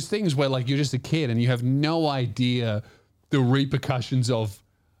just one of those things where like you're just a kid and you have no idea the repercussions of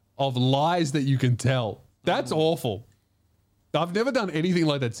lies that you can tell. That's awful. I've never done anything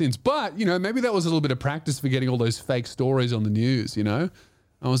like that since. But, maybe that was a little bit of practice for getting all those fake stories on the news,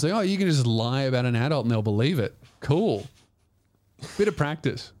 I was like, you can just lie about an adult and they'll believe it. Cool. Bit of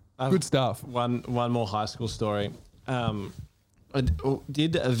practice. Good stuff. One more high school story. I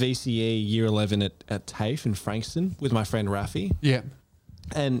did a VCE year 11 at TAFE in Frankston with my friend Rafi. Yeah.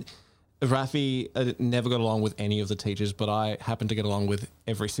 And Rafi never got along with any of the teachers, but I happened to get along with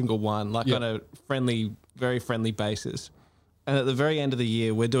every single one, on a very friendly basis. And at the very end of the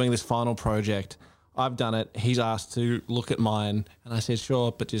year, we're doing this final project. I've done it. He's asked to look at mine. And I said,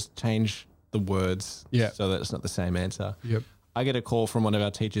 sure, but just change the words so that it's not the same answer. Yep. I get a call from one of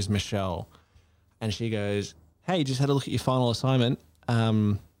our teachers, Michelle, and she goes, hey, you just had a look at your final assignment.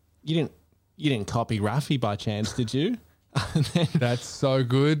 You didn't copy Rafi by chance, did you? That's so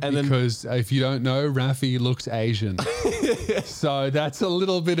good because if you don't know, Rafi looks Asian. So that's a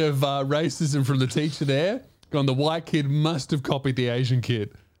little bit of racism from the teacher there. Gone, the white kid must have copied the Asian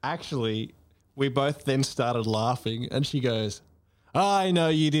kid. Actually, we both then started laughing and she goes, I know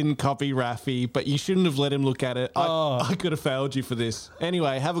you didn't copy Rafi, but you shouldn't have let him look at it. I could have failed you for this.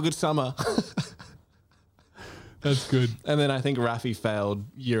 Anyway, have a good summer. That's good. And then I think Rafi failed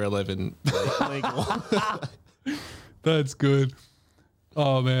year 11 legal. That's good.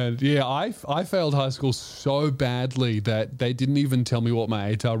 Oh, man. Yeah, I failed high school so badly that they didn't even tell me what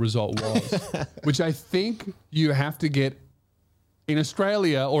my ATAR result was, which I think you have to get in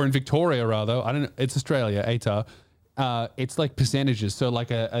Australia or in Victoria, rather. I don't know. It's Australia, ATAR. It's like percentages. So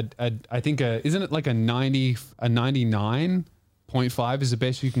like I think isn't it like a 99.5 is the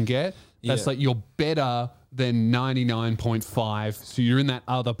best you can get? That's like you're better than 99.5. So you're in that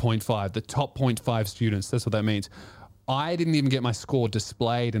other 0.5, the top 0.5 students. That's what that means. I didn't even get my score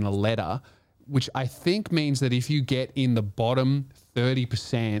displayed in a letter, which I think means that if you get in the bottom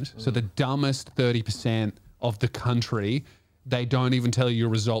 30%, so the dumbest 30% of the country, they don't even tell you your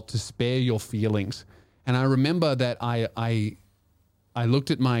result to spare your feelings. And I remember that I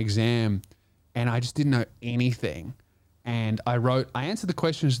looked at my exam and I just didn't know anything. And I answered the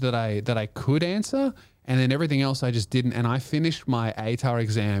questions that I could answer, and then everything else I just didn't. And I finished my ATAR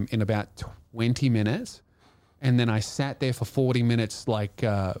exam in about 20 minutes. And then I sat there for 40 minutes, like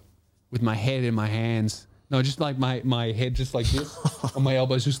with my head in my hands. No, just like my head just like this on my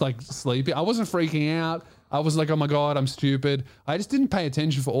elbows, just like sleepy. I wasn't freaking out. I was like, oh my God, I'm stupid. I just didn't pay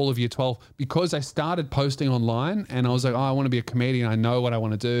attention for all of year 12 because I started posting online and I was like, oh, I want to be a comedian. I know what I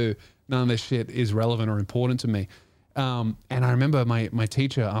want to do. None of this shit is relevant or important to me. And I remember my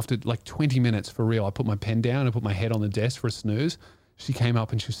teacher, after like 20 minutes, for real, I put my pen down and put my head on the desk for a snooze. She came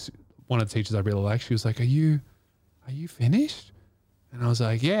up and she was one of the teachers I really like. She was like, are you finished? And I was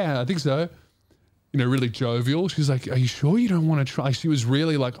like, yeah, I think so. Really jovial. She's like, are you sure you don't want to try? She was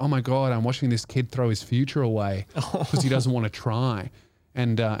really like, oh my God, I'm watching this kid throw his future away because he doesn't want to try.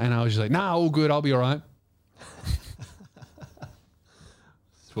 And I was just like, nah, all good. I'll be all right.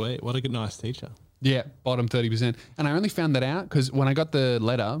 Sweet. What a good, nice teacher. Yeah, bottom 30%. And I only found that out because when I got the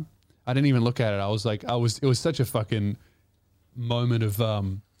letter, I didn't even look at it. I was like, it was such a fucking moment of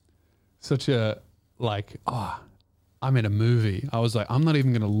such a like, I'm in a movie. I was like, I'm not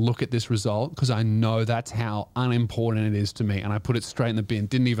even going to look at this result because I know that's how unimportant it is to me. And I put it straight in the bin,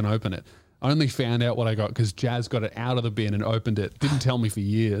 didn't even open it. I only found out what I got because Jazz got it out of the bin and opened it. Didn't tell me for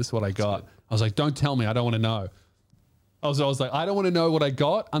years what I got. I was like, don't tell me. I don't want to know. I was like, I don't want to know what I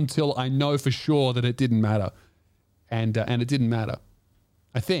got until I know for sure that it didn't matter. And it didn't matter.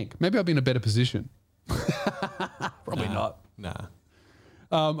 I think. Maybe I'll be in a better position. Probably not. Nah.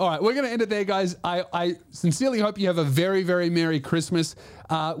 All right, we're going to end it there, guys. I sincerely hope you have a very, very Merry Christmas.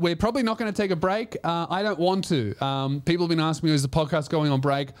 We're probably not going to take a break. I don't want to. People have been asking me, is the podcast going on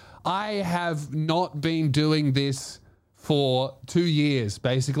break? I have not been doing this for 2 years,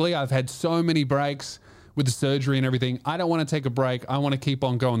 basically. I've had so many breaks with the surgery and everything. I don't want to take a break. I want to keep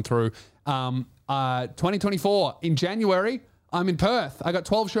on going through. 2024, in January, I'm in Perth. I got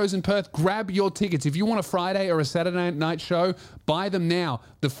 12 shows in Perth. Grab your tickets. If you want a Friday or a Saturday night show, buy them now.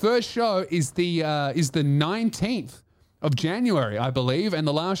 The first show is the 19th of January, I believe, and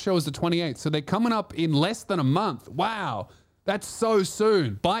the last show is the 28th. So they're coming up in less than a month. Wow. That's so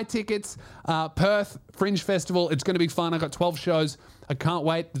soon. Buy tickets. Perth Fringe Festival. It's going to be fun. I got 12 shows. I can't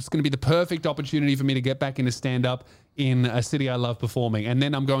wait. It's going to be the perfect opportunity for me to get back into stand-up in a city I love performing. And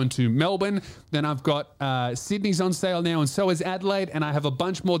then I'm going to Melbourne. Then I've got Sydney's on sale now, and so is Adelaide. And I have a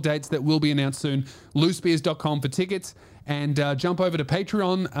bunch more dates that will be announced soon. loosebeers.com for tickets. And jump over to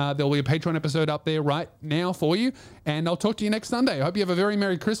Patreon. There'll be a Patreon episode up there right now for you. And I'll talk to you next Sunday. I hope you have a very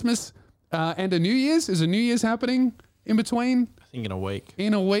Merry Christmas and a New Year's. Is a New Year's happening in between? I think in a week.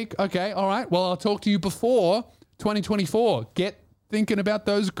 In a week. Okay. All right. Well, I'll talk to you before 2024. Get thinking about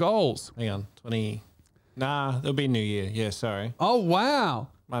those goals. Hang on. Nah, there'll be New Year. Yeah, sorry. Oh, wow.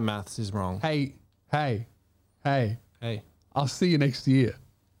 My maths is wrong. Hey. Hey. I'll see you next year.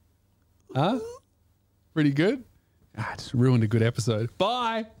 Huh? Pretty good? I just ruined a good episode.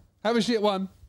 Bye. Have a shit one.